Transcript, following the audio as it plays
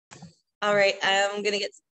All right, I'm going to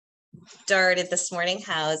get started this morning.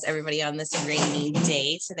 How's everybody on this rainy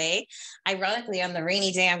day today? Ironically, on the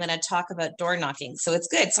rainy day, I'm going to talk about door knocking. So it's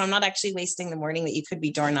good. So I'm not actually wasting the morning that you could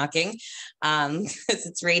be door knocking because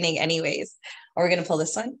it's raining anyways. Are we going to pull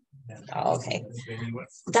this one? Oh, okay.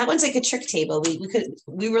 That one's like a trick table.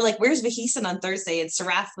 We were like, where's Vahisan on Thursday? And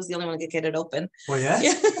Sarath was the only one that could get it open. Oh, yeah?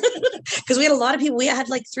 Because we had a lot of people. We had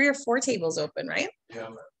like 3 or 4 tables open, right? Yeah.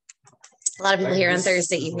 A lot of people here on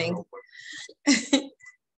Thursday evening.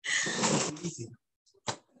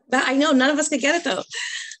 But I know none of us could get it though.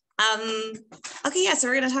 Okay, yeah, so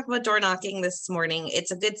we're going to talk about door knocking this morning.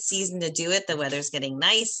 It's a good season to do it. The weather's getting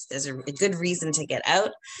nice. There's a good reason to get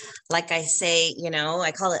out. Like I say,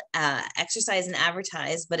 I call it exercise and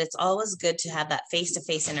advertise, but it's always good to have that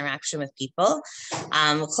face-to-face interaction with people.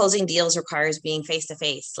 Closing deals requires being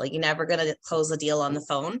face-to-face. Like you're never going to close a deal on the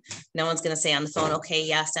phone. No one's going to say on the phone, okay,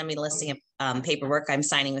 yeah, send me the listing paperwork, I'm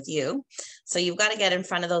signing with you. So you've got to get in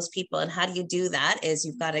front of those people. And how do you do that is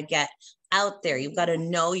you've got to get out there. You've got to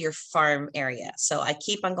know your farm area. So I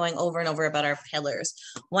keep on going over and over about our pillars.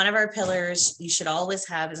 One of our pillars you should always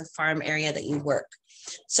have is a farm area that you work.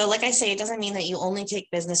 So like I say, it doesn't mean that you only take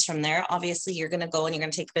business from there. Obviously, you're going to go and you're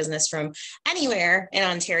going to take business from anywhere in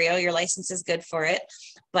Ontario. Your license is good for it.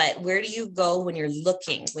 But where do you go when you're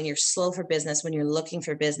looking, when you're slow for business, when you're looking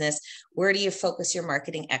for business? Where do you focus your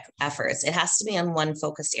marketing efforts? It has to be on one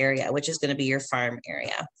focused area, which is going to be your farm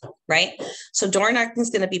area, right? So door knocking is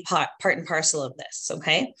going to be part and parcel of this,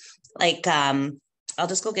 okay? Like, I'll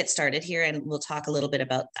just go get started here and we'll talk a little bit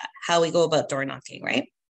about that, how we go about door knocking, right?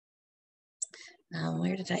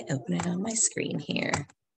 Where did I open it on my screen here?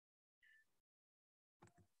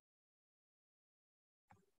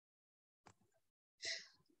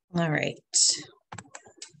 All right.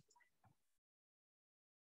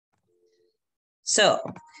 So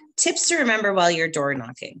tips to remember while you're door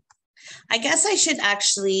knocking. I guess I should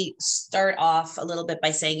actually start off a little bit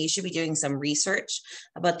by saying you should be doing some research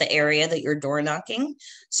about the area that you're door knocking.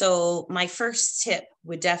 So my first tip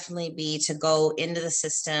would definitely be to go into the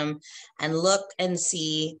system and look and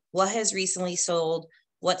see what has recently sold,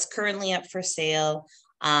 what's currently up for sale,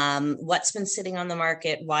 what's been sitting on the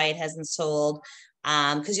market, why it hasn't sold.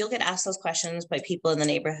 Because you'll get asked those questions by people in the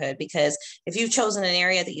neighborhood, because if you've chosen an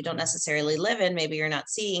area that you don't necessarily live in, maybe you're not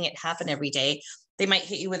seeing it happen every day. They might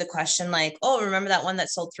hit you with a question like, oh, remember that one that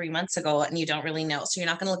sold 3 months ago, and you don't really know. So you're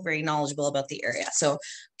not going to look very knowledgeable about the area. So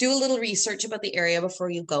do a little research about the area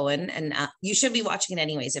before you go in, and you should be watching it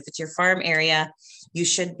anyways. If it's your farm area, you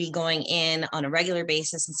should be going in on a regular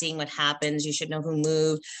basis and seeing what happens. You should know who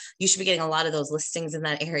moved. You should be getting a lot of those listings in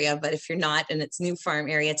that area. But if you're not, and it's new farm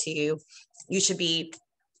area to you, you should be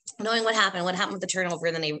knowing what happened with the turnover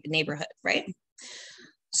in the neighborhood, right?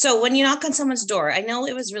 So when you knock on someone's door, I know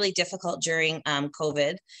it was really difficult during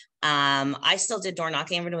COVID. I still did door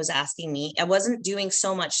knocking. Everyone was asking me. I wasn't doing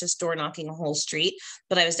so much just door knocking a whole street,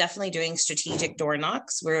 but I was definitely doing strategic door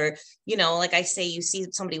knocks where, like I say, you see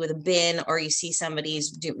somebody with a bin, or you see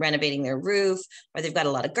somebody's renovating their roof, or they've got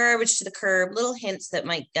a lot of garbage to the curb, little hints that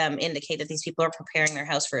might indicate that these people are preparing their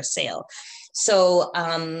house for a sale. So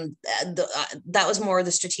that was more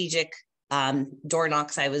the strategic door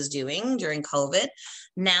knocks I was doing during COVID.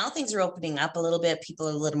 Now things are opening up a little bit. People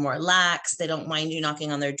are a little more lax. They don't mind you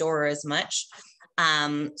knocking on their door as much.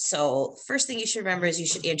 So first thing you should remember is you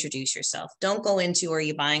should introduce yourself. Don't go into, are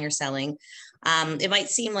you buying or selling? It might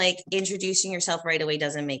seem like introducing yourself right away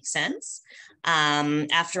doesn't make sense.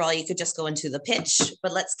 After all, you could just go into the pitch,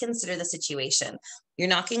 but let's consider the situation. You're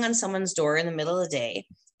knocking on someone's door in the middle of the day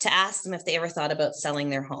to ask them if they ever thought about selling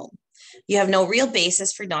their home. You have no real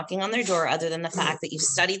basis for knocking on their door other than the fact that you've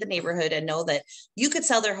studied the neighborhood and know that you could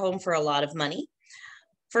sell their home for a lot of money.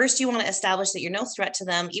 First, you want to establish that you're no threat to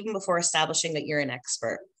them, even before establishing that you're an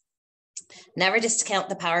expert. Never discount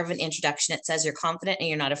the power of an introduction. It says you're confident and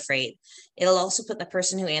you're not afraid. It'll also put the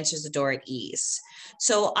person who answers the door at ease.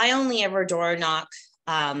 So I only ever door knock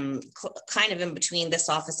kind of in between this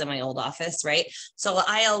office and my old office, right? So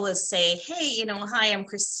I always say, hey, hi, I'm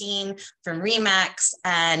Christine from Remax,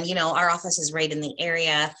 and our office is right in the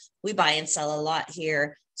area. We buy and sell a lot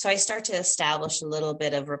here. So I start to establish a little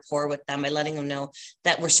bit of rapport with them by letting them know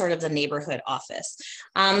that we're sort of the neighborhood office.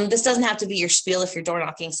 This doesn't have to be your spiel if you're door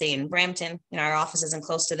knocking, say in Brampton. Our office isn't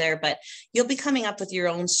close to there, but you'll be coming up with your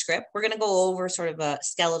own script. We're going to go over sort of a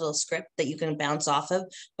skeletal script that you can bounce off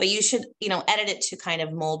of, but you should, edit it to kind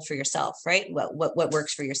of mold for yourself, right? What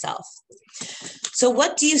works for yourself. So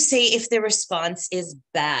what do you say if the response is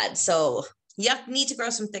bad? So you need to grow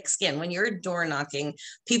some thick skin. When you're door knocking,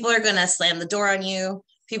 people are going to slam the door on you.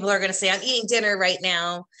 People are going to say, I'm eating dinner right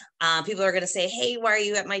now. People are going to say, hey, why are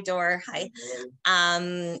you at my door? Hi.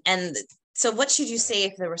 And so what should you say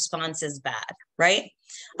if the response is bad, right?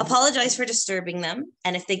 Apologize for disturbing them.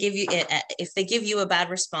 And if they give you a bad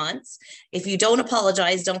response, if you don't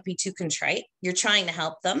apologize, don't be too contrite. You're trying to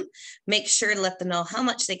help them. Make sure to let them know how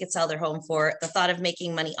much they could sell their home for. The thought of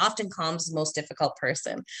making money often calms the most difficult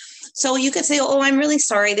person. So you could say, oh, I'm really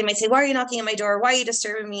sorry. They might say, why are you knocking on my door? Why are you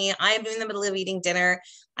disturbing me? I'm in the middle of eating dinner.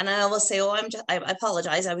 And I will say, oh, I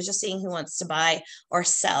apologize. I was just seeing who wants to buy or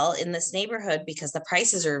sell in this neighborhood because the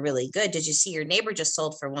prices are really good. Did you see your neighbor just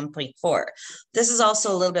sold for 1.4? This is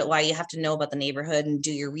also a little bit why you have to know about the neighborhood and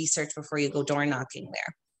do your research before you go door knocking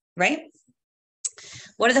there, right?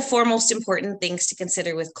 What are the four most important things to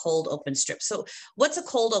consider with cold open script? So what's a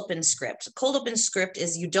cold open script? Cold open script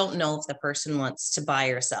is you don't know if the person wants to buy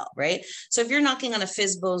or sell, right? So if you're knocking on a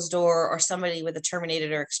FSBO's door or somebody with a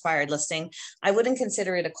terminated or expired listing, I wouldn't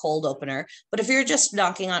consider it a cold opener. But if you're just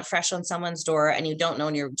knocking on fresh on someone's door and you don't know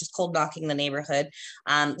and you're just cold knocking the neighborhood,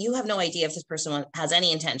 you have no idea if this person has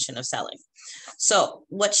any intention of selling. So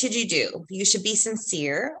what should you do? You should be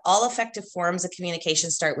sincere. All effective forms of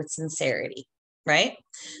communication start with sincerity, right?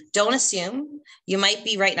 Don't assume. You might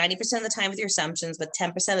be right 90% of the time with your assumptions, but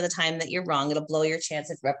 10% of the time that you're wrong, it'll blow your chance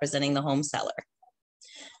at representing the home seller.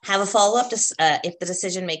 Have a follow-up if the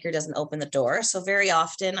decision maker doesn't open the door. So very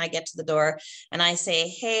often I get to the door and I say,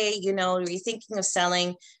 hey, are you thinking of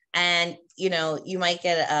selling? And, you might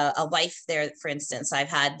get a wife there, for instance. I've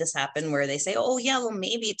had this happen where they say, oh, yeah, well,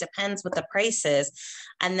 maybe it depends what the price is.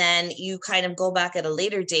 And then you kind of go back at a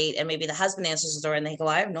later date and maybe the husband answers the door and they go,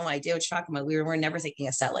 I have no idea what you're talking about. We're never thinking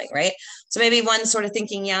of selling, right? So maybe one sort of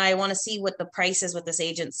thinking, yeah, I want to see what the price is, what this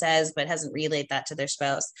agent says, but hasn't relayed that to their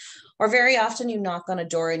spouse. Or very often you knock on a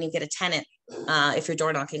door and you get a tenant. If you're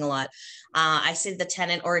door knocking a lot, I say the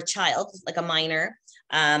tenant or a child, like a minor.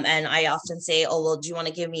 And I often say, oh, well, do you want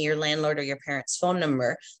to give me your landlord or your parents' phone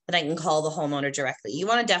number that I can call the homeowner directly? You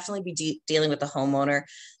want to definitely be dealing with the homeowner.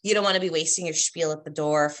 You don't want to be wasting your spiel at the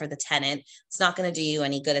door for the tenant. It's not going to do you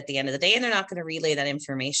any good at the end of the day, and they're not going to relay that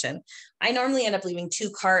information. I normally end up leaving 2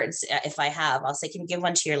 cards if I have. I'll say, can you give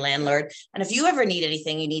one to your landlord? And if you ever need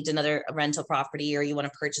anything, you need another rental property or you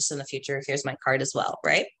want to purchase in the future, here's my card as well,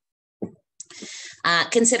 right?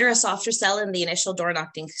 Consider a softer sell in the initial door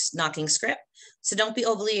knocking script. So don't be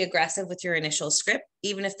overly aggressive with your initial script.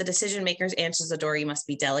 Even if the decision maker answers the door, you must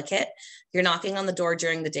be delicate. You're knocking on the door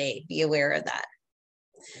during the day. Be aware of that.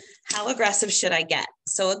 How aggressive should I get?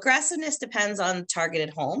 So aggressiveness depends on targeted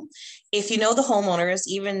home. If you know the homeowners,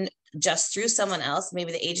 even just through someone else,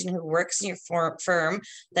 maybe the agent who works in your firm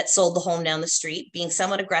that sold the home down the street, being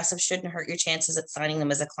somewhat aggressive shouldn't hurt your chances at signing them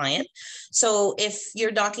as a client. So if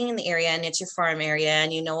you're knocking in the area and it's your farm area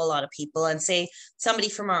and you know a lot of people, and say somebody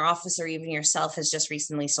from our office or even yourself has just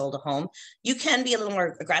recently sold a home, you can be a little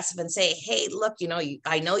more aggressive and say, hey, look,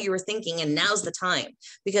 I know you were thinking and now's the time.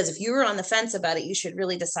 Because if you were on the fence about it, you should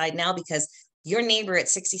really decide now, because your neighbor at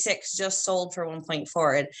 66 just sold for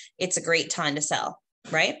 1.4 and it's a great time to sell,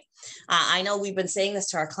 right? I know we've been saying this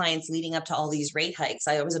to our clients leading up to all these rate hikes.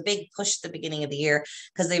 It was a big push at the beginning of the year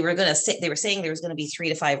because they were saying there was going to be 3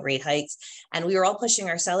 to 5 rate hikes. And we were all pushing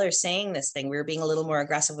our sellers saying this thing. We were being a little more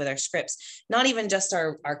aggressive with our scripts, not even just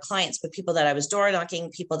our clients, but people that I was door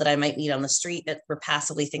knocking, people that I might meet on the street that were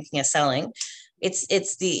passively thinking of selling. That's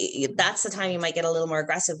the time you might get a little more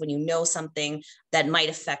aggressive when you know something that might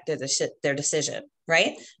affect their decision,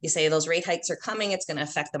 right? You say those rate hikes are coming, it's going to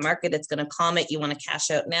affect the market, it's going to calm it, you want to cash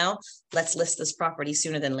out now, let's list this property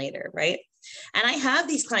sooner than later, right? And I have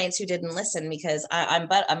these clients who didn't listen because I'm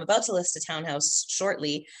about to list a townhouse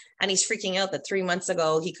shortly, and he's freaking out that 3 months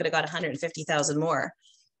ago he could have got 150,000 more,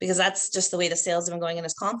 because that's just the way the sales have been going in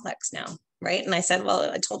his complex now, right? And I said, well,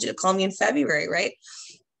 I told you to call me in February, right?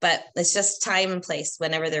 But it's just time and place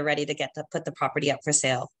whenever they're ready to put the property up for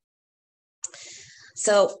sale.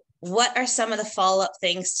 So what are some of the follow-up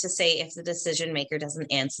things to say if the decision maker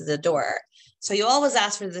doesn't answer the door? So you always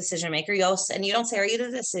ask for the decision maker. And you don't say, are you the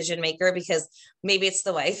decision maker? Because maybe it's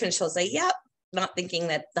the wife and she'll say, yep, not thinking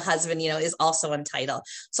that the husband, is also on title.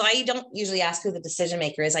 So I don't usually ask who the decision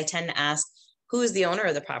maker is. I tend to ask, who is the owner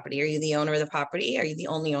of the property? Are you the owner of the property? Are you the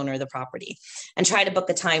only owner of the property? And try to book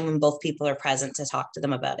a time when both people are present to talk to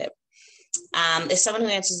them about it. If someone who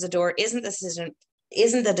answers the door isn't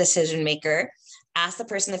the decision maker, Ask the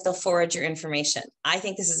person if they'll forward your information. I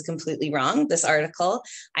think this is completely wrong, this article.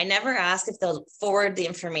 I never ask if they'll forward the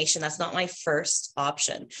information. That's not my first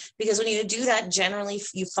option, because when you do that, generally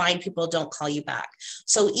you find people don't call you back.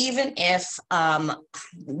 So even if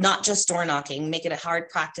not just door knocking, make it a hard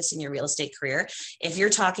practice in your real estate career. If you're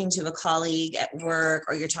talking to a colleague at work,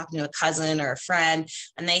 or you're talking to a cousin or a friend,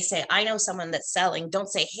 and they say, I know someone that's selling, don't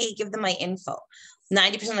say, hey, give them my info.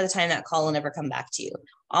 90% of the time that call will never come back to you.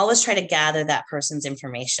 Always try to gather that person's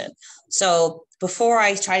information. So before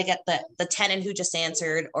I try to get the tenant who just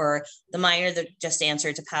answered, or the minor that just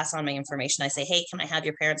answered, to pass on my information, I say, hey, can I have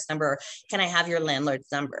your parents' number? Or can I have your landlord's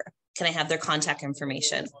number? Can I have their contact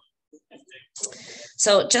information?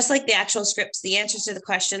 So just like the actual scripts, the answers to the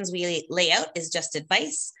questions we lay out is just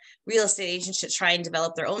advice. Real estate agents should try and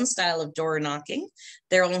develop their own style of door knocking,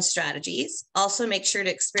 their own strategies. Also make sure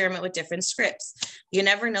to experiment with different scripts. You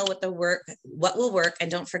never know what will work.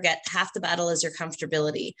 And don't forget, half the battle is your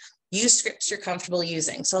comfortability. Use scripts you're comfortable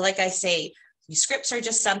using. So like I say, scripts are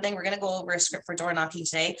just something. We're going to go over a script for door knocking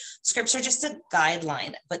today. Scripts are just a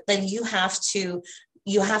guideline, but then you have to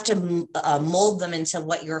mold them into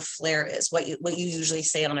what your flair is, what you usually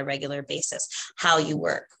say on a regular basis, how you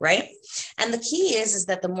work, right? And the key is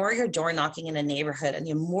that the more you're door knocking in a neighborhood and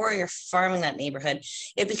the more you're farming that neighborhood,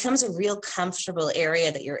 it becomes a real comfortable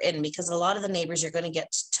area that you're in, because a lot of the neighbors you're going to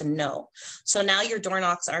get to know. So now your door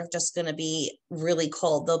knocks aren't just going to be really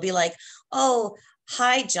cold. They'll be like, oh,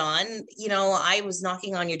 hi, John, I was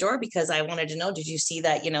knocking on your door because I wanted to know, did you see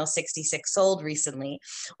that, 66 sold recently?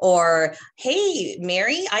 Or, hey,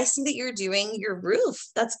 Mary, I see that you're doing your roof.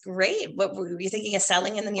 That's great. What were you thinking of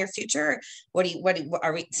selling in the near future? What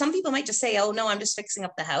are we? Some people might just say, oh, no, I'm just fixing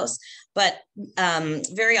up the house. But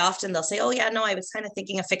very often they'll say, oh, yeah, no, I was kind of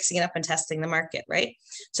thinking of fixing it up and testing the market, right?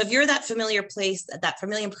 So if you're that familiar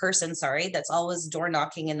person, that's always door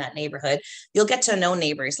knocking in that neighborhood, you'll get to know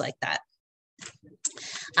neighbors like that.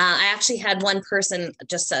 I actually had one person,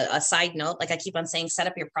 just a side note, like I keep on saying, set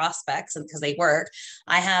up your prospects, and because they work.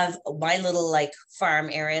 I have my little farm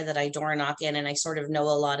area that I door knock in, and I sort of know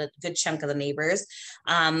a good chunk of the neighbors.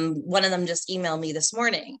 One of them just emailed me this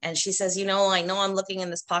morning, and she says, I know I'm looking in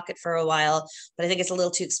this pocket for a while, but I think it's a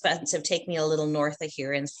little too expensive. Take me a little north of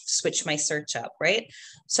here and switch my search up, right?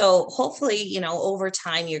 So hopefully, over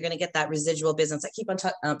time, you're going to get that residual business. I keep on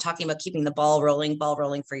talking about keeping the ball rolling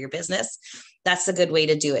for your business. That's a good way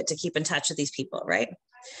to do it, to keep in touch with these people, right?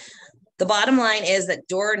 The bottom line is that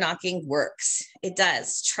door knocking works. It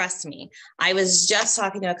does. Trust me. I was just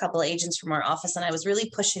talking to a couple of agents from our office, and I was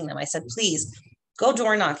really pushing them. I said, please go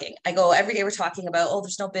door knocking. I go, every day we're talking about, oh,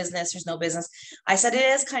 there's no business. I said, it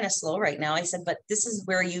is kind of slow right now. I said, but this is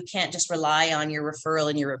where you can't just rely on your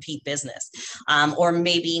referral and your repeat business, or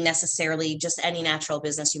maybe necessarily just any natural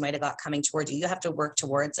business you might have got coming towards you. You have to work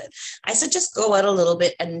towards it. I said, just go out a little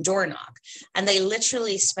bit and door knock. And they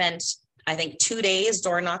literally spent, I think, 2 days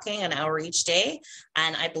door knocking, an hour each day.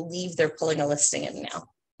 And I believe they're pulling a listing in now.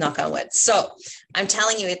 Knock on wood. So I'm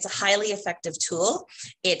telling you, it's a highly effective tool.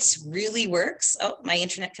 It really works. Oh, my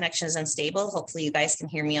internet connection is unstable. Hopefully you guys can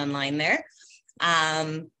hear me online there.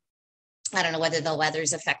 I don't know whether the weather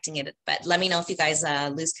is affecting it, but let me know if you guys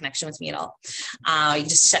lose connection with me at all. You can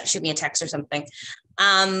just shoot me a text or something.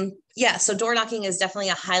 Yeah, so door knocking is definitely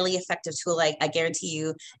a highly effective tool. I guarantee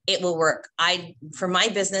you it will work. For my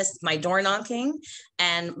business, my door knocking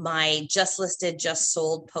and my just listed, just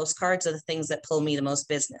sold postcards are the things that pull me the most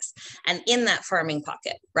business. And in that farming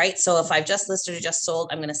pocket, right? So if I've just listed or just sold,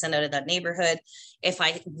 I'm going to send out of that neighborhood. If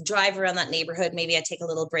I drive around that neighborhood, maybe I take a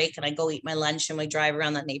little break and I go eat my lunch and we drive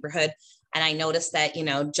around that neighborhood. And I noticed that,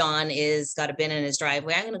 John is got a bin in his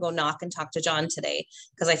driveway. I'm going to go knock and talk to John today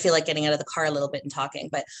because I feel like getting out of the car a little bit and talking.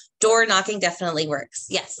 But door knocking definitely works.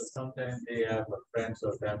 Yes. Sometimes they have friends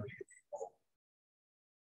or family.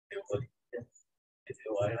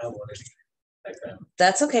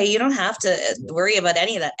 That's okay. You don't have to worry about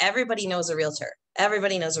any of that. Everybody knows a realtor.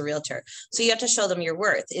 Everybody knows a realtor. So you have to show them your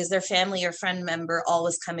worth. Is their family or friend member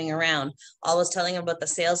always coming around, always telling them about the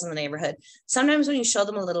sales in the neighborhood? Sometimes when you show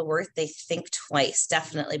them a little worth, they think twice,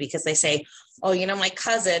 definitely, because they say, oh, my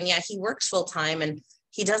cousin, yeah, he works full time and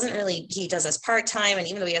he does this part-time. And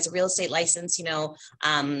even though he has a real estate license,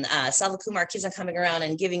 Salva Kumar keeps on coming around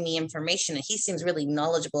and giving me information, and he seems really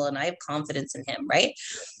knowledgeable and I have confidence in him, right?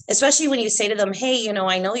 Especially when you say to them, hey,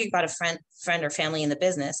 I know you've got a friend or family in the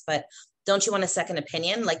business, but don't you want a second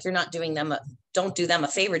opinion? Like, you're not doing them don't do them a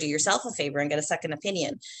favor, do yourself a favor and get a second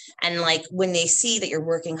opinion. And like when they see that you're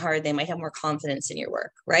working hard, they might have more confidence in your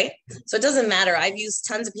work, right? So it doesn't matter. I've used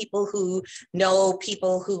tons of people who know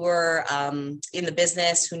people who were in the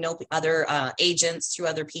business, who know other agents through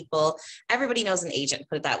other people. Everybody knows an agent,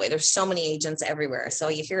 put it that way. There's so many agents everywhere. So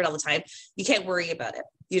you hear it all the time. You can't worry about it.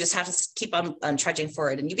 You just have to keep on trudging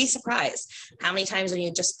forward, and you'd be surprised how many times when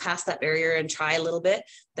you just pass that barrier and try a little bit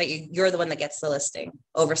that you're the one that gets the listing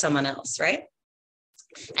over someone else, right?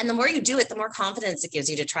 And the more you do it, the more confidence it gives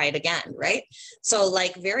you to try it again, right? So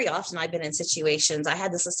like very often I've been in situations, I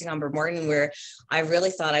had this listing on Bermorton where I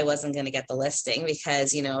really thought I wasn't going to get the listing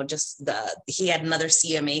because, you know, just he had another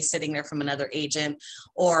CMA sitting there from another agent.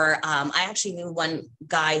 Or I actually knew one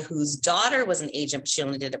guy whose daughter was an agent, but she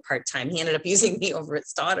only did it part-time. He ended up using me over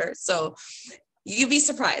his daughter. So you'd be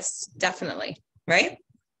surprised, definitely, right?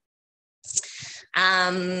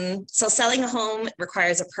 So selling a home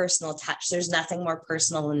requires a personal touch. There's nothing more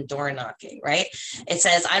personal than door knocking, right? It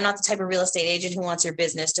says, I'm not the type of real estate agent who wants your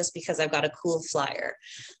business just because I've got a cool flyer.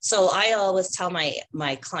 So I always tell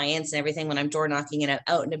my clients and everything when I'm door knocking and I'm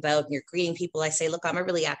out and about and you're greeting people, I say, look, I'm a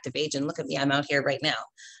really active agent. Look at me, I'm out here right now,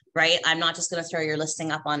 right? I'm not just going to throw your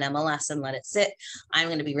listing up on MLS and let it sit. I'm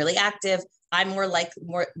going to be really active. I'm more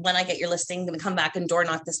when I get your listing, I'm going to come back and door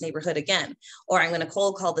knock this neighborhood again, or I'm going to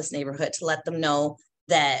cold call this neighborhood to let them know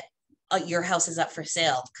that your house is up for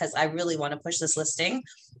sale because I really want to push this listing.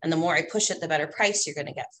 And the more I push it, the better price you're going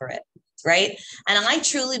to get for it. Right. And I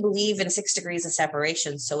truly believe in 6 degrees of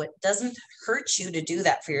separation. So it doesn't hurt you to do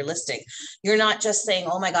that for your listing. You're not just saying,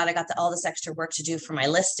 oh my God, I got all this extra work to do for my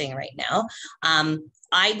listing right now.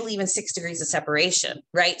 I believe in 6 degrees of separation.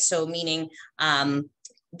 Right. So meaning,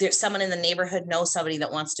 there's someone in the neighborhood knows somebody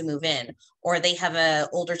that wants to move in, or they have an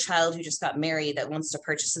older child who just got married that wants to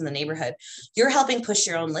purchase in the neighborhood. You're helping push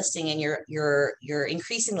your own listing, and you're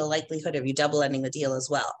increasing the likelihood of you double ending the deal as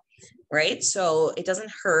well, right? So it doesn't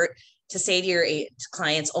hurt to say to your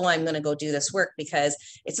clients, oh, I'm going to go do this work, because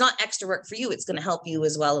it's not extra work for you. It's going to help you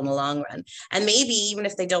as well in the long run. And maybe even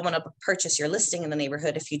if they don't want to purchase your listing in the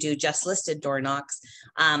neighborhood, if you do just listed door knocks,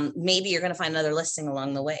 maybe you're going to find another listing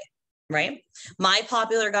along the way. Right. My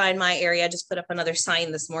popular guy in my area just put up another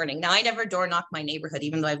sign this morning. Now, I never door knock my neighborhood,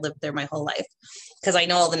 even though I've lived there my whole life, because I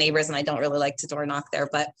know all the neighbors and I don't really like to door knock there.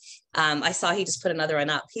 But I saw he just put another one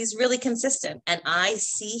up. He's really consistent. And I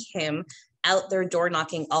see him out there door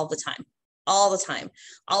knocking all the time. All the time.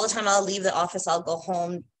 I'll leave the office. I'll go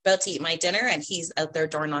home, about to eat my dinner, and he's out there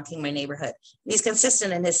door knocking my neighborhood. He's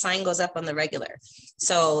consistent, and his sign goes up on the regular.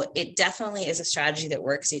 So it definitely is a strategy that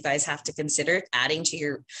works. You guys have to consider adding to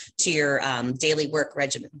your daily work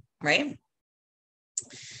regimen, right?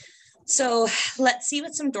 So let's see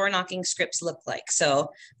what some door knocking scripts look like.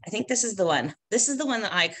 So I think this is the one. This is the one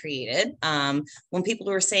that I created. When people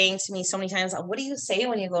were saying to me so many times, what do you say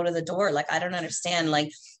when you go to the door? Like, I don't understand.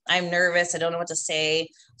 Like, I'm nervous. I don't know what to say.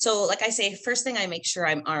 So like I say, first thing, I make sure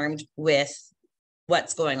I'm armed with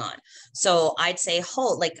what's going on. So I'd say,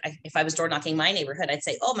 if I was door knocking my neighborhood, I'd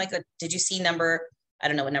say, oh my God, did you see I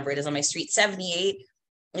don't know what number it is on my street, 78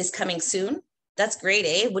 is coming soon. That's great,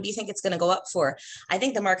 eh? What do you think it's going to go up for? I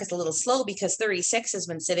think the market's a little slow because 36 has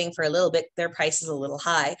been sitting for a little bit. Their price is a little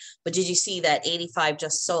high. But did you see that 85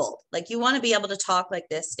 just sold? Like, you want to be able to talk like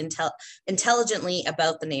this intelligently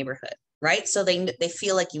about the neighborhood, right? So they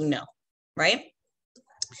feel like you know, right?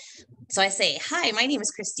 So I say, hi, my name is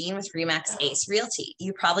Christine with Remax Ace Realty.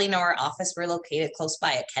 You probably know our office. We're located close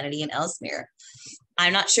by at Kennedy and Ellesmere.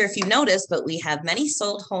 I'm not sure if you noticed, but we have many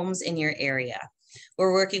sold homes in your area.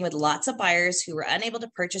 We're working with lots of buyers who were unable to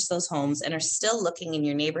purchase those homes and are still looking in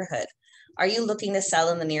your neighborhood. Are you looking to sell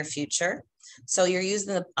in the near future? So you're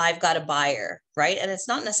using I've got a buyer, right? And it's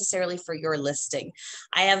not necessarily for your listing.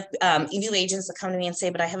 I have new agents that come to me and say,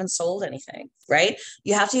 but I haven't sold anything, right?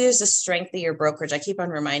 You have to use the strength of your brokerage. I keep on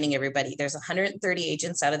reminding everybody, there's 130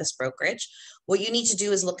 agents out of this brokerage. What you need to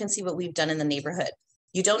do is look and see what we've done in the neighborhood.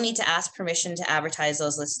 You don't need to ask permission to advertise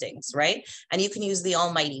those listings, right? And you can use the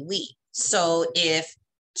almighty we. So if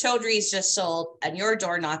Chaudhry's just sold and you're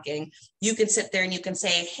door knocking, you can sit there and you can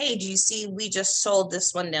say, hey, do you see we just sold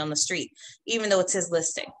this one down the street, even though it's his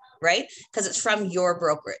listing, right? Because it's from your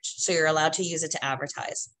brokerage. So you're allowed to use it to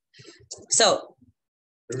advertise. So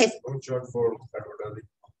there's no charge for advertising.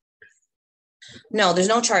 No, there's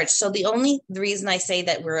no charge. So the reason I say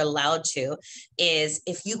that we're allowed to is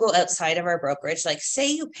if you go outside of our brokerage, like say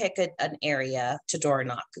you pick an area to door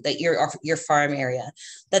knock, that your farm area,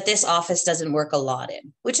 that this office doesn't work a lot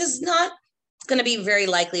in, which is not going to be very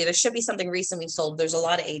likely. There should be something recently sold. There's a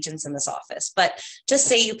lot of agents in this office, but just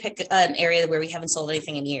say you pick an area where we haven't sold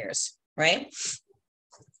anything in years, right?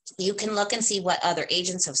 You can look and see what other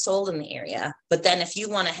agents have sold in the area. But then if you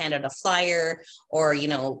want to hand out a flyer or,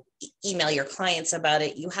 email your clients about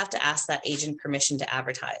it, you have to ask that agent permission to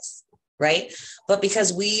advertise, right? But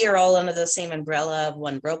because we are all under the same umbrella of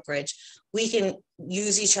one brokerage, we can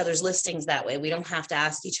use each other's listings that way. We don't have to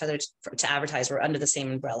ask each other to advertise. We're under the same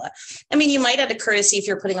umbrella. I mean, you might out of courtesy, if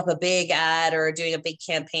you're putting up a big ad or doing a big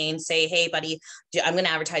campaign, say, hey, buddy, I'm going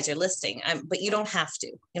to advertise your listing. But you don't have to.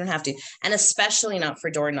 You don't have to. And especially not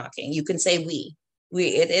for door knocking. You can say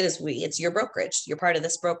it is we. It's your brokerage. You're part of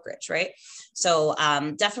this brokerage, right? So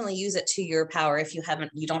definitely use it to your power if you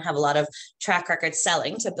don't have a lot of track record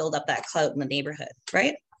selling to build up that clout in the neighborhood,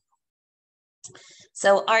 right?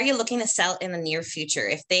 So are you looking to sell in the near future?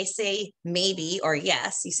 If they say maybe or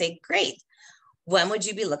yes, you say, great. When would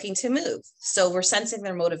you be looking to move? So we're sensing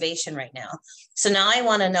their motivation right now. So now I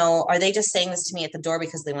want to know, are they just saying this to me at the door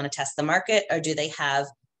because they want to test the market, or do they have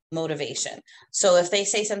motivation? So if they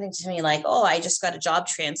say something to me like, oh, I just got a job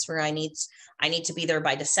transfer, I need to be there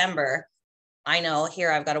by December, I know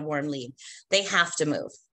here I've got a warm lead. They have to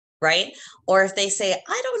move, right? Or if they say,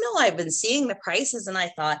 I don't know, I've been seeing the prices and I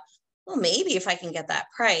thought, well, maybe if I can get that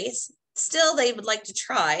price, still they would like to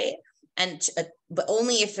try, but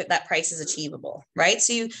only if that price is achievable, right?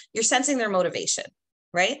 So you're sensing their motivation,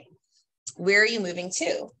 right? Where are you moving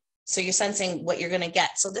to? So you're sensing what you're going to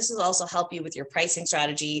get. So this will also help you with your pricing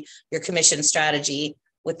strategy, your commission strategy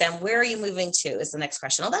with them. Where are you moving to is the next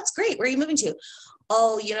question. Oh, that's great. Where are you moving to?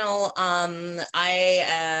 Oh, I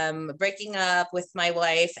am breaking up with my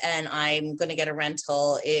wife and I'm going to get a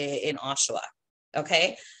rental in Oshawa.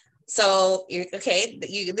 Okay. So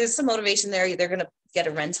there's some motivation there. They're going to get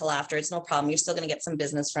a rental after. It's no problem. You're still going to get some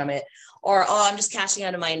business from it. Or, oh, I'm just cashing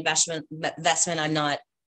out of my investment. I'm not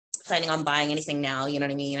planning on buying anything now. You know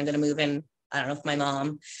what I mean? I'm going to move in, I don't know, with my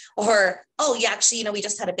mom. Or, oh yeah, actually, we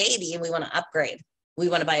just had a baby and we want to upgrade. We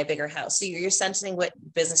want to buy a bigger house. So you're sensing what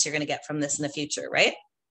business you're going to get from this in the future, right?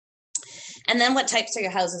 And then what types of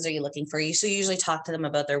your houses are you looking for? You usually talk to them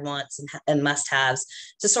about their wants and must-haves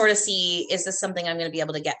to sort of see, is this something I'm going to be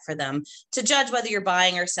able to get for them, to judge whether you're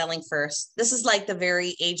buying or selling first. This is like the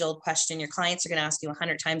very age-old question your clients are going to ask you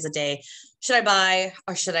 100 times a day. Should I buy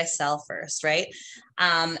or should I sell first, right?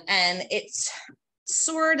 And it's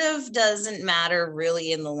sort of doesn't matter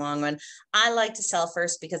really in the long run. I like to sell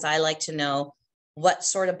first because I like to know what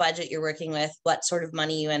sort of budget you're working with, what sort of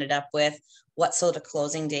money you ended up with, what sort of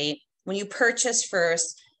closing date. When you purchase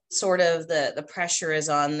first, sort of the pressure is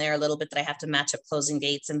on there a little bit that I have to match up closing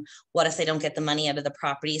dates. And what if they don't get the money out of the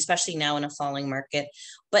property, especially now in a falling market?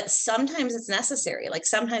 But sometimes it's necessary. Like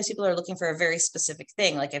sometimes people are looking for a very specific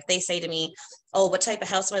thing. Like if they say to me, oh, what type of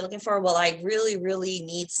house am I looking for? Well, I really, really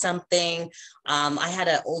need something. I had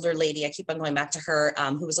an older lady, I keep on going back to her,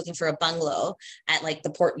 who was looking for a bungalow at like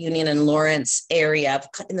the Port Union and Lawrence area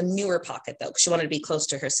in the newer pocket though, because she wanted to be close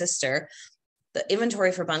to her sister. The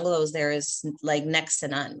inventory for bungalows there is like next to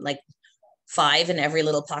none, like 5 in every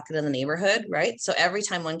little pocket of the neighborhood, right? So every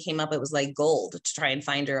time one came up, it was like gold to try and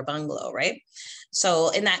find her a bungalow, right? So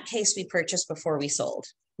in that case, we purchased before we sold,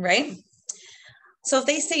 right? So if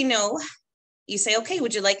they say no, you say, okay,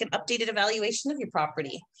 would you like an updated evaluation of your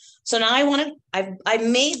property? So now I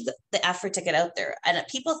made the effort to get out there. And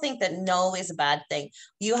people think that no is a bad thing.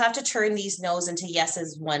 You have to turn these no's into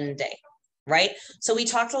yeses one day. Right? So we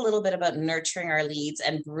talked a little bit about nurturing our leads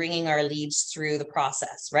and bringing our leads through the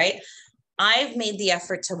process, right? I've made the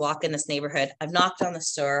effort to walk in this neighborhood. I've knocked on the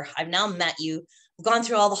door. I've now met you. I've gone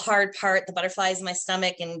through all the hard part, the butterflies in my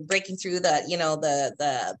stomach and breaking through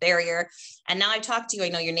the barrier. And now I've talked to you. I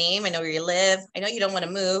know your name. I know where you live. I know you don't want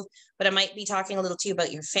to move, but I might be talking a little to you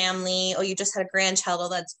about your family. Oh, you just had a grandchild. Oh,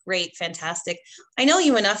 that's great. Fantastic. I know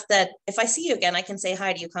you enough that if I see you again, I can say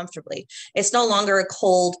hi to you comfortably. It's no longer a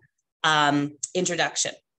cold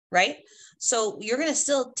introduction, right? So you're going to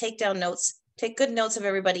still take down notes, take good notes of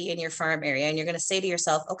everybody in your farm area. And you're going to say to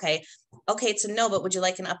yourself, okay, it's a no, but would you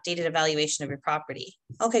like an updated evaluation of your property?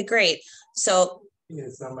 Okay, great. So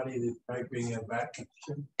somebody is typing a bad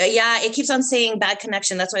connection. Yeah, it keeps on saying bad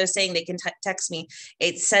connection. That's why I was saying they can text me.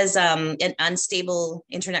 It says an unstable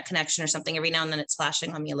internet connection or something. Every now and then it's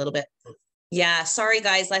flashing on me a little bit. Yeah, sorry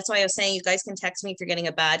guys. That's why I was saying you guys can text me if you're getting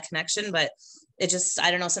a bad connection, but it just, I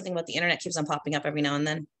don't know, something about the internet keeps on popping up every now and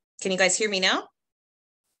then. Can you guys hear me now?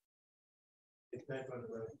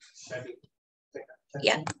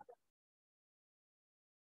 Yeah.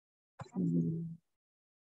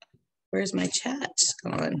 Where's my chat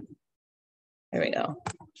going? There we go.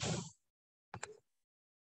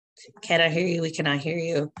 Can I hear you? We cannot hear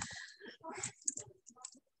you.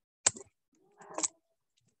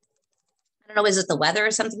 I don't know, is it the weather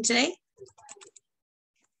or something today?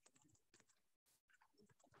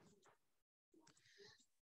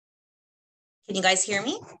 Can you guys hear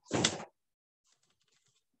me?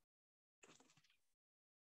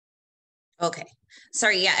 Okay.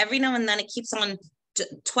 Sorry. Yeah. Every now and then it keeps on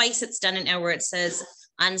twice. It's done it now where it says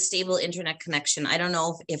unstable internet connection. I don't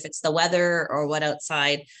know if it's the weather or what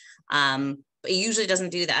outside. But it usually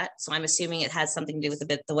doesn't do that. So I'm assuming it has something to do with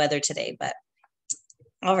the weather today, but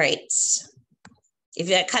all right. If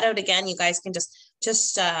you cut out again, you guys can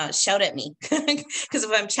just shout at me because if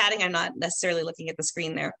I'm chatting, I'm not necessarily looking at the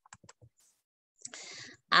screen there.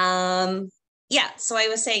 Yeah, so I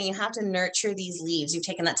was saying you have to nurture these leads. You've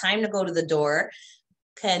taken that time to go to the door.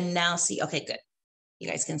 Can now see, okay, good. You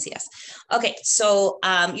guys can see us. Okay, so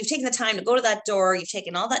you've taken the time to go to that door. You've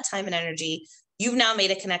taken all that time and energy. You've now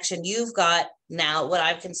made a connection. You've got now what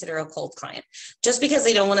I would consider a cold client. Just because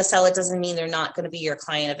they don't want to sell it doesn't mean they're not going to be your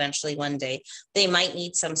client eventually one day. They might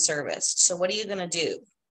need some service. So what are you going to do?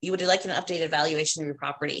 You would like an updated valuation of your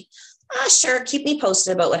property. Sure, keep me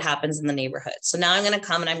posted about what happens in the neighborhood. So now I'm going to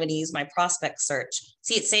come and I'm going to use my prospect search.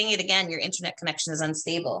 See, it's saying it again, your internet connection is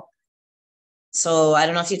unstable. So I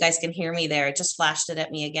don't know if you guys can hear me there. It just flashed it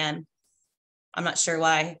at me again. I'm not sure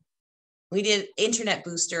why. We did internet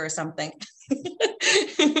booster or something.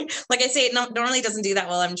 Like I say, it normally doesn't do that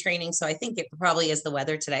while I'm training. So I think it probably is the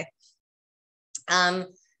weather today.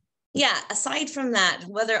 Yeah, aside from that,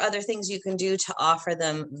 what are other things you can do to offer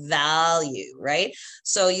them value, right?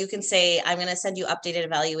 So you can say, I'm going to send you updated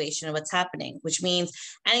evaluation of what's happening, which means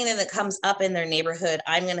anything that comes up in their neighborhood,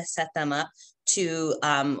 I'm going to set them up to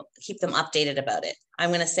keep them updated about it.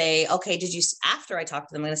 I'm going to say, okay, after I talk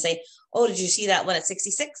to them, I'm going to say, oh, did you see that one at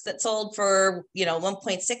 66 that sold for,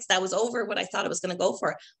 1.6? That was over what I thought it was going to go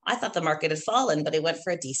for. I thought the market had fallen, but it went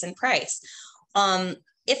for a decent price.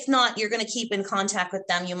 If not, you're going to keep in contact with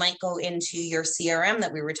them. You might go into your CRM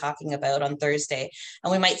that we were talking about on Thursday,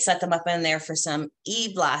 and we might set them up in there for some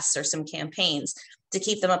e-blasts or some campaigns to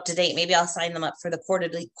keep them up to date. Maybe I'll sign them up for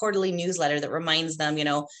the quarterly newsletter that reminds them,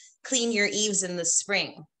 clean your eaves in the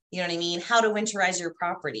spring. You know what I mean? How to winterize your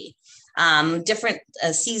property, different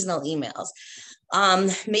seasonal emails.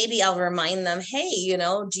 Maybe I'll remind them, hey,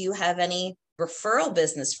 do you have any referral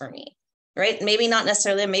business for me? Right? Maybe not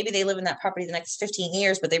necessarily, maybe they live in that property the next 15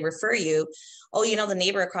 years, but they refer you, oh, the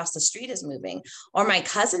neighbor across the street is moving, or my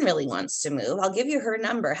cousin really wants to move. I'll give you her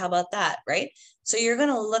number. How about that? Right? So you're going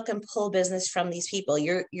to look and pull business from these people.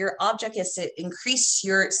 Your object is to increase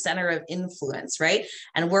your center of influence, right?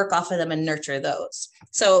 And work off of them and nurture those.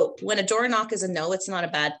 So when a door knock is a no, it's not a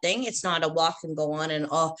bad thing. It's not a walk and go on and,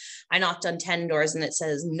 oh, I knocked on 10 doors and it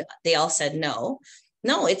says, they all said no.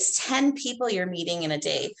 No, it's 10 people you're meeting in a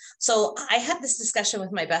day. So I had this discussion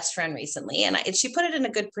with my best friend recently, and she put it in a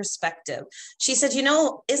good perspective. She said,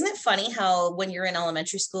 isn't it funny how when you're in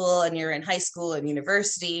elementary school and you're in high school and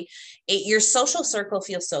university, your social circle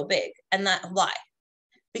feels so big? And why?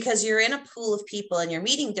 Because you're in a pool of people and you're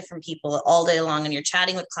meeting different people all day long and you're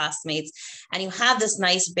chatting with classmates and you have this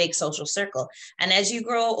nice big social circle. And as you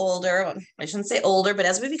grow older, I shouldn't say older, but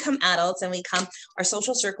as we become adults and our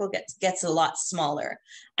social circle gets a lot smaller.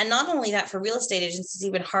 And not only that, for real estate agents, it's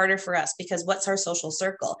even harder for us because what's our social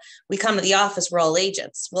circle? We come to the office, we're all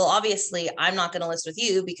agents. Well, obviously I'm not going to list with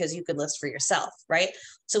you because you could list for yourself, right?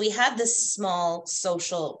 So we have this small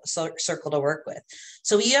social circle to work with.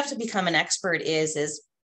 So what you have to become an expert is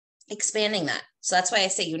expanding that. So that's why I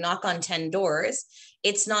say you knock on 10 doors.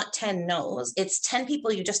 It's not 10 no's. It's 10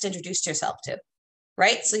 people you just introduced yourself to,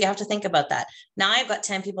 right? So you have to think about that. Now I've got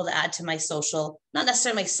 10 people to add to my social, not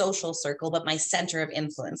necessarily my social circle, but my center of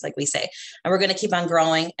influence, like we say. And we're going to keep on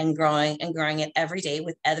growing and growing and growing it every day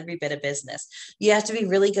with every bit of business. You have to be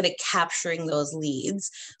really good at capturing those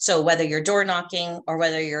leads. So whether you're door knocking or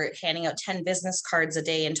whether you're handing out 10 business cards a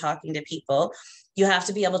day and talking to people, you have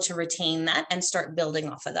to be able to retain that and start building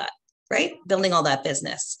off of that, right? Building all that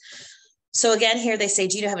business. So again, here they say,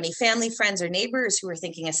 do you have any family, friends, or neighbors who are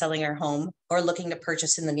thinking of selling their home or looking to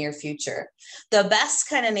purchase in the near future? The best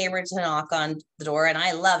kind of neighbor to knock on the door, and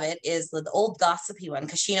I love it, is the old gossipy one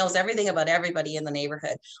because she knows everything about everybody in the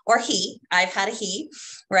neighborhood. Or he, I've had a he,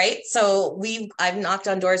 right? So I've knocked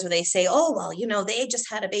on doors where they say, oh, well, they just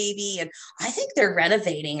had a baby and I think they're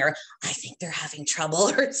renovating or I think they're having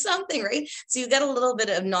trouble or something, right? So you get a little bit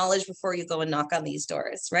of knowledge before you go and knock on these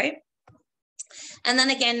doors, right? And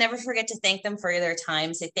then again, never forget to thank them for their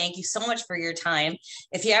time. Say thank you so much for your time.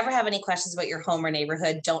 If you ever have any questions about your home or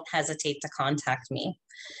neighborhood, don't hesitate to contact me.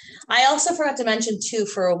 I also forgot to mention too,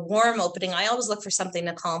 for a warm opening, I always look for something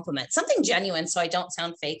to compliment, something genuine so I don't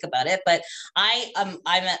sound fake about it. But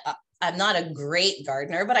I'm not a great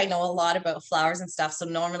gardener, but I know a lot about flowers and stuff. So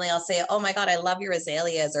normally I'll say, oh my God, I love your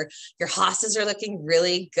azaleas, or your hostas are looking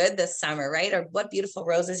really good this summer, right? Or what beautiful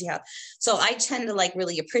roses you have. So I tend to like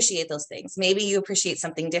really appreciate those things. Maybe you appreciate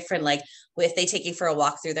something different. Like if they take you for a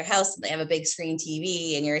walk through their house and they have a big screen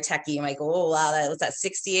TV and you're a techie, you might go, oh, wow, that was that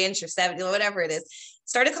 60-inch or 70, whatever it is.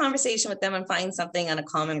 Start a conversation with them and find something on a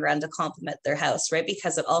common ground to complement their house, right?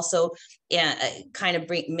 Because it also kind of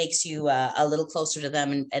makes you a little closer to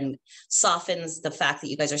them, and softens the fact that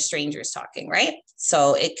you guys are strangers talking, right?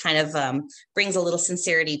 So it kind of brings a little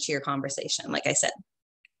sincerity to your conversation, like I said.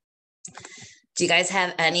 Do you guys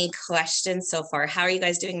have any questions so far? How are you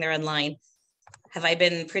guys doing there online? Have I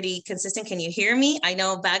been pretty consistent? Can you hear me? I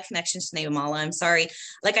know bad connections to Navamala. I'm sorry.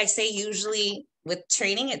 Like I say, usually with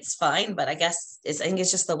training, it's fine, but I think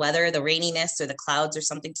it's just the weather, the raininess or the clouds or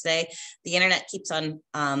something today. The internet keeps on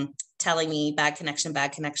telling me bad connection,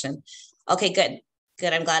 bad connection. Okay, good.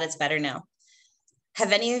 Good. I'm glad it's better now.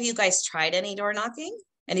 Have any of you guys tried any door knocking?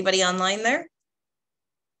 Anybody online there?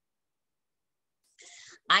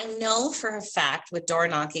 I know for a fact with door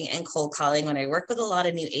knocking and cold calling, when I work with a lot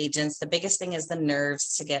of new agents, the biggest thing is the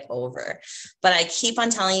nerves to get over. But I keep on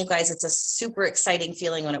telling you guys, it's a super exciting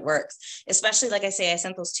feeling when it works, especially like I say, I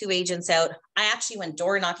sent those 2 agents out. I actually went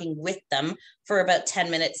door knocking with them for about 10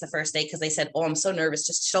 minutes the first day because they said, oh, I'm so nervous.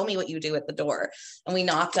 Just show me what you do at the door. And we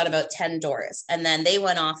knocked on about 10 doors. And then they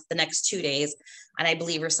went off the next 2 days. And I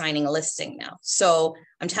believe we're signing a listing now. So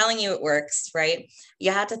I'm telling you, it works, right?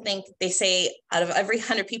 You have to think, they say out of every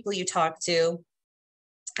 100 people you talk to,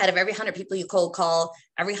 out of every 100 people you cold call,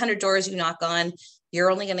 every 100 doors you knock on,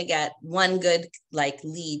 you're only going to get one good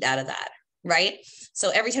lead out of that, right?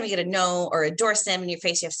 So every time you get a no or a door slam in your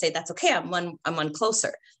face, you have to say, that's okay. I'm one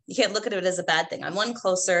closer. You can't look at it as a bad thing. I'm one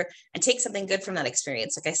closer, and take something good from that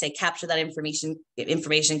experience. Like I say, capture that information,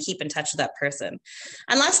 keep in touch with that person.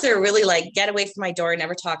 Unless they're really like, get away from my door,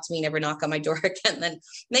 never talk to me, never knock on my door again, then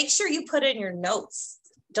make sure you put in your notes.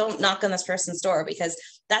 Don't knock on this person's door, because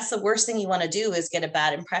that's the worst thing you want to do, is get a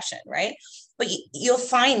bad impression, right? But you'll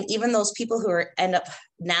find even those people who end up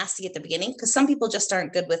nasty at the beginning, because some people just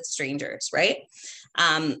aren't good with strangers, right?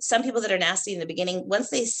 Some people that are nasty in the beginning, once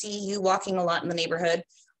they see you walking a lot in the neighborhood,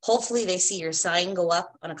 hopefully they see your sign go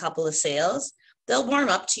up on a couple of sales, they'll warm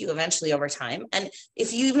up to you eventually over time. And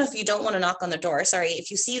even if you don't want to knock on the door, if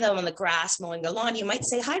you see them on the grass mowing the lawn, you might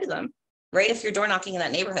say hi to them, right? If you're door knocking in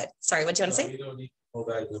that neighborhood. Sorry, what do you want to say? We don't need to know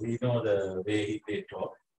that. We know the way they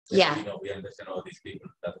talk. Yeah. We understand all these people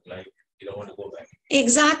that you don't want to go back.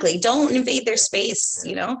 Exactly. Don't invade their space,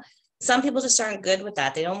 Some people just aren't good with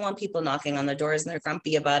that. They don't want people knocking on the doors, and they're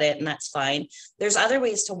grumpy about it, and that's fine. There's other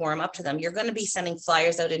ways to warm up to them. You're going to be sending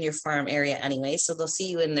flyers out in your farm area anyway, so they'll see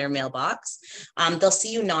you in their mailbox. They'll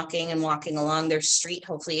see you knocking and walking along their street,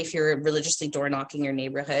 hopefully, if you're religiously door knocking your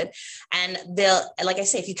neighborhood. And they'll, like I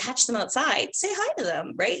say, if you catch them outside, say hi to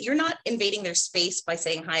them, right? You're not invading their space by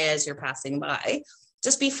saying hi as you're passing by.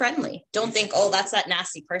 Just be friendly. Don't think, oh, that's that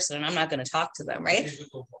nasty person and I'm not going to talk to them, right?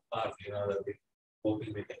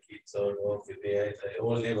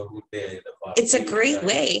 It's a great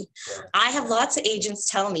way. I have lots of agents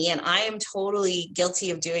tell me, and I am totally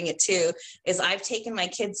guilty of doing it too, is I've taken my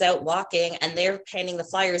kids out walking and they're handing the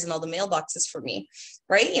flyers in all the mailboxes for me,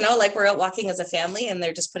 right? Like we're out walking as a family and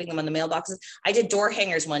they're just putting them on the mailboxes. I did door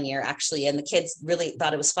hangers one year actually, and the kids really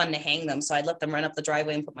thought it was fun to hang them. So I'd let them run up the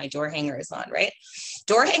driveway and put my door hangers on, right?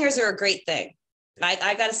 Door hangers are a great thing.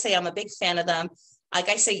 I got to say, I'm a big fan of them. Like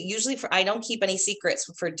I say, usually I don't keep any secrets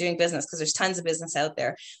for doing business, because there's tons of business out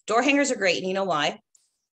there. Door hangers are great. And you know why?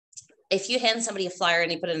 If you hand somebody a flyer and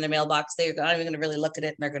you put it in their mailbox, they're not even going to really look at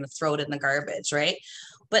it, and they're going to throw it in the garbage, right?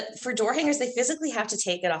 But for door hangers, they physically have to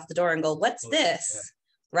take it off the door and go, what's this?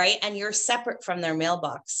 Right? And you're separate from their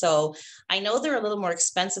mailbox. So I know they're a little more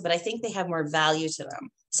expensive, but I think they have more value to them.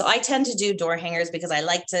 So I tend to do door hangers because I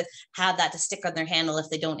like to have that to stick on their handle if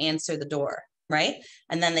they don't answer the door. Right?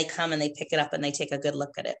 And then they come and they pick it up and they take a good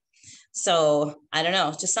look at it. So I don't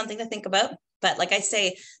know, just something to think about. But like I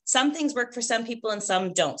say, some things work for some people and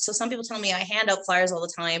some don't. So some people tell me I hand out flyers all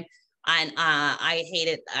the time and I hate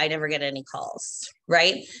it. I never get any calls,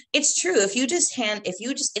 right? It's true.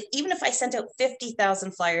 Even if I sent out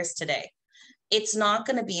 50,000 flyers today, it's not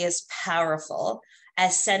going to be as powerful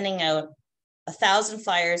as sending out 1,000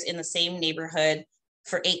 flyers in the same neighborhood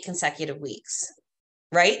for 8 consecutive weeks.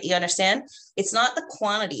 Right? You understand? It's not the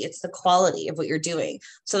quantity, it's the quality of what you're doing.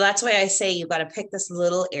 So that's why I say you've got to pick this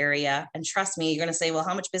little area, and trust me, you're going to say, well,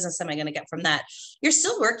 how much business am I going to get from that? You're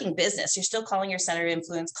still working business. You're still calling your center of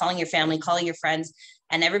influence, calling your family, calling your friends,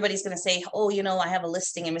 and everybody's going to say, oh, I have a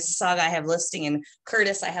listing in Mississauga, I have a listing in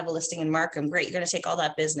Curtis, I have a listing in Markham. Great. You're going to take all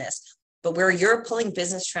that business. But where you're pulling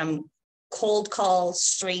business from, cold call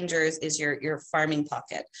strangers is your farming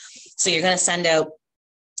pocket. So you're going to send out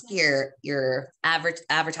your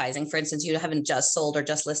advertising. For instance, you haven't just sold or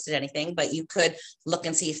just listed anything, but you could look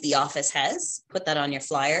and see if the office has, put that on your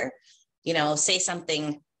flyer, you know, say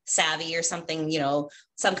something savvy or something, you know,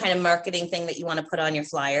 some kind of marketing thing that you want to put on your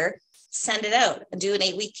flyer, send it out and do an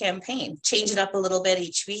 8-week campaign, change it up a little bit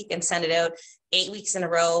each week and send it out 8 weeks in a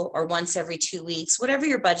row or once every 2 weeks, whatever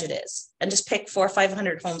your budget is, and just pick 400 or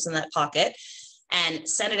 500 homes in that pocket and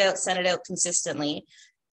send it out consistently.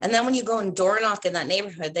 And then when you go and door knock in that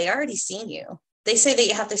neighborhood, they already seen you. They say that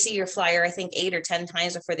you have to see your flyer, I think 8 or 10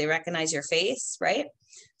 times before they recognize your face, right?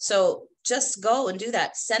 So just go and do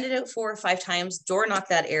that. Send it out 4 or 5 times, door knock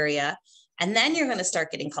that area. And then you're going to start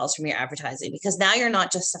getting calls from your advertising, because now you're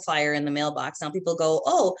not just a flyer in the mailbox. Now people go,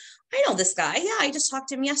 oh, I know this guy. Yeah, I just talked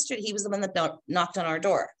to him yesterday. He was the one that knocked on our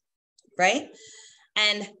door, right?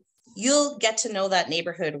 And you'll get to know that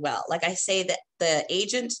neighborhood well. Like I say, that the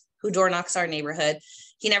agent who door knocks our neighborhood,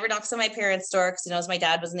 he never knocks on my parents' door because he knows my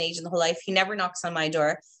dad was an agent the whole life. He never knocks on my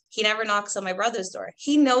door. He never knocks on my brother's door.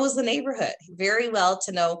 He knows the neighborhood very well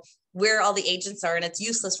to know where all the agents are, and it's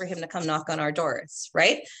useless for him to come knock on our doors,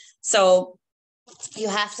 right? So you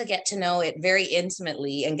have to get to know it very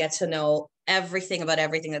intimately and get to know everything about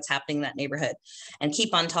everything that's happening in that neighborhood and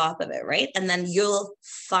keep on top of it, right? And then you'll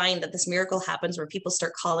find that this miracle happens where people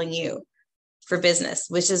start calling you for business,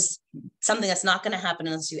 which is something that's not going to happen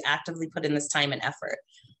unless you actively put in this time and effort,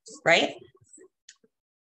 right?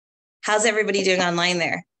 How's everybody doing online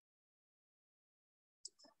there?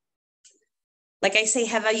 Like I say,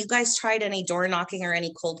 have you guys tried any door knocking or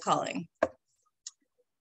any cold calling?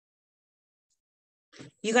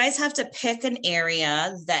 You guys have to pick an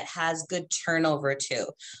area that has good turnover too.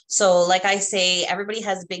 So like I say, everybody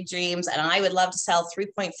has big dreams, and I would love to sell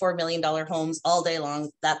 $3.4 million homes all day long.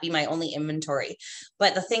 That'd be my only inventory.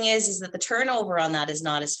 But the thing is that the turnover on that is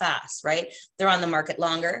not as fast, right? They're on the market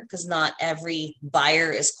longer because not every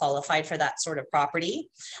buyer is qualified for that sort of property.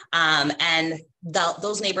 And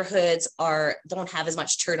those neighborhoods don't have as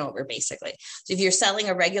much turnover basically. So if you're selling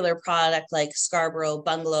a regular product like Scarborough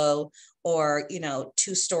Bungalow, or, you know,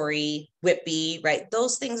 2-story Whitby, right?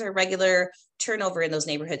 Those things are regular turnover in those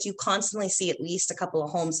neighborhoods. You constantly see at least a couple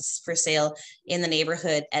of homes for sale in the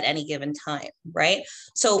neighborhood at any given time, right?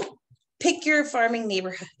 So pick your farming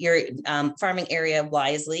neighborhood, your farming area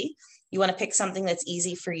wisely. You want to pick something that's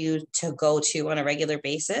easy for you to go to on a regular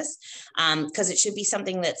basis, because it should be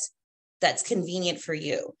something that's convenient for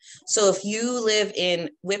you. So if you live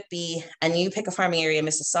in Whitby and you pick a farming area in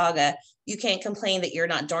Mississauga, you can't complain that you're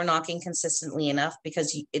not door knocking consistently enough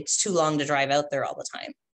because it's too long to drive out there all the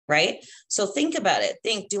time, right? So think about it.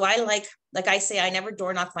 Do I like I say, I never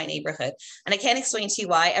door knock my neighborhood, and I can't explain to you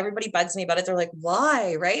why. Everybody bugs me about it. They're like,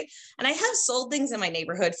 why, right? And I have sold things in my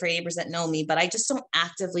neighborhood for neighbors that know me, but I just don't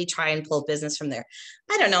actively try and pull business from there.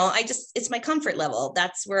 I don't know. It's my comfort level.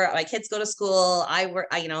 That's where my kids go to school. I work,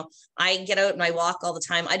 I get out and I walk all the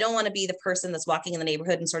time. I don't want to be the person that's walking in the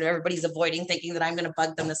neighborhood and sort of everybody's avoiding, thinking that I'm going to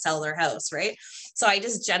bug them to sell their house, right? So I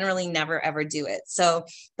just generally never, ever do it. So,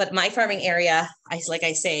 but my farming area, like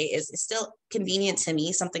I say, is still convenient to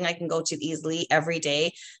me, something I can go to easily every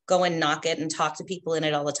day, go and knock it and talk to people in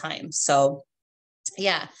it all the time. So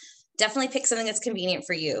yeah, definitely pick something that's convenient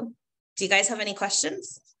for you. Do you guys have any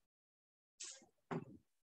questions?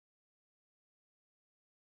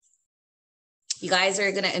 You guys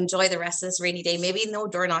are going to enjoy the rest of this rainy day. Maybe no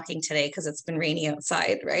door knocking today because it's been rainy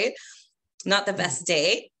outside, right? Not the best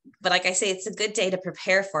day, but like I say, it's a good day to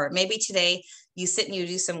prepare for it. Maybe today you sit and you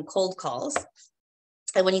do some cold calls.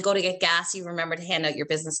 And when you go to get gas, you remember to hand out your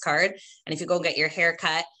business card. And if you go get your hair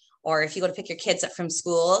cut, or if you go to pick your kids up from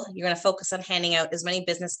school, you're going to focus on handing out as many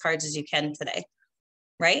business cards as you can today,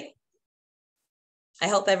 right? I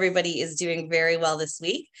hope everybody is doing very well this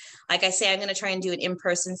week. Like I say, I'm going to try and do an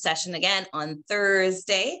in-person session again on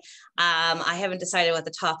Thursday. I haven't decided what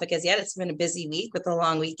the topic is yet. It's been a busy week with a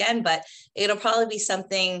long weekend, but it'll probably be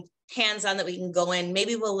something hands-on that we can go in.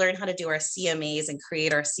 Maybe we'll learn how to do our CMAs and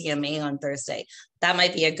create our CMA on Thursday. That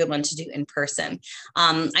might be a good one to do in person.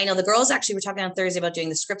 I know the girls actually were talking on Thursday about doing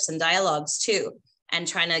the scripts and dialogues too,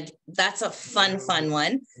 and that's a fun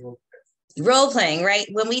one. Role playing, right?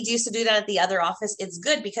 When we used to do that at the other office, it's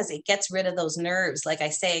good because it gets rid of those nerves. Like I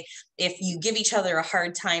say, if you give each other a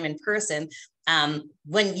hard time in person,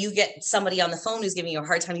 when you get somebody on the phone who's giving you a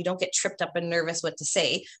hard time, you don't get tripped up and nervous what to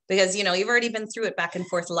say because, you've already been through it back and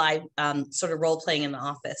forth live, sort of role playing in the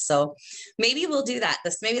office. So maybe we'll do that.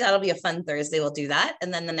 Maybe that'll be a fun Thursday. We'll do that.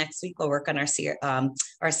 And then the next week we'll work on our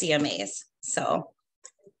CMAs. So,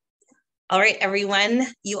 all right, everyone,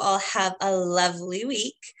 you all have a lovely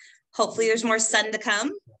week. Hopefully there's more sun to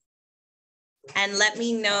come. And let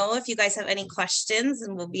me know if you guys have any questions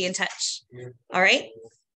and we'll be in touch. All right.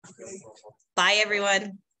 Bye,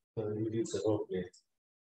 everyone. So you did the whole place.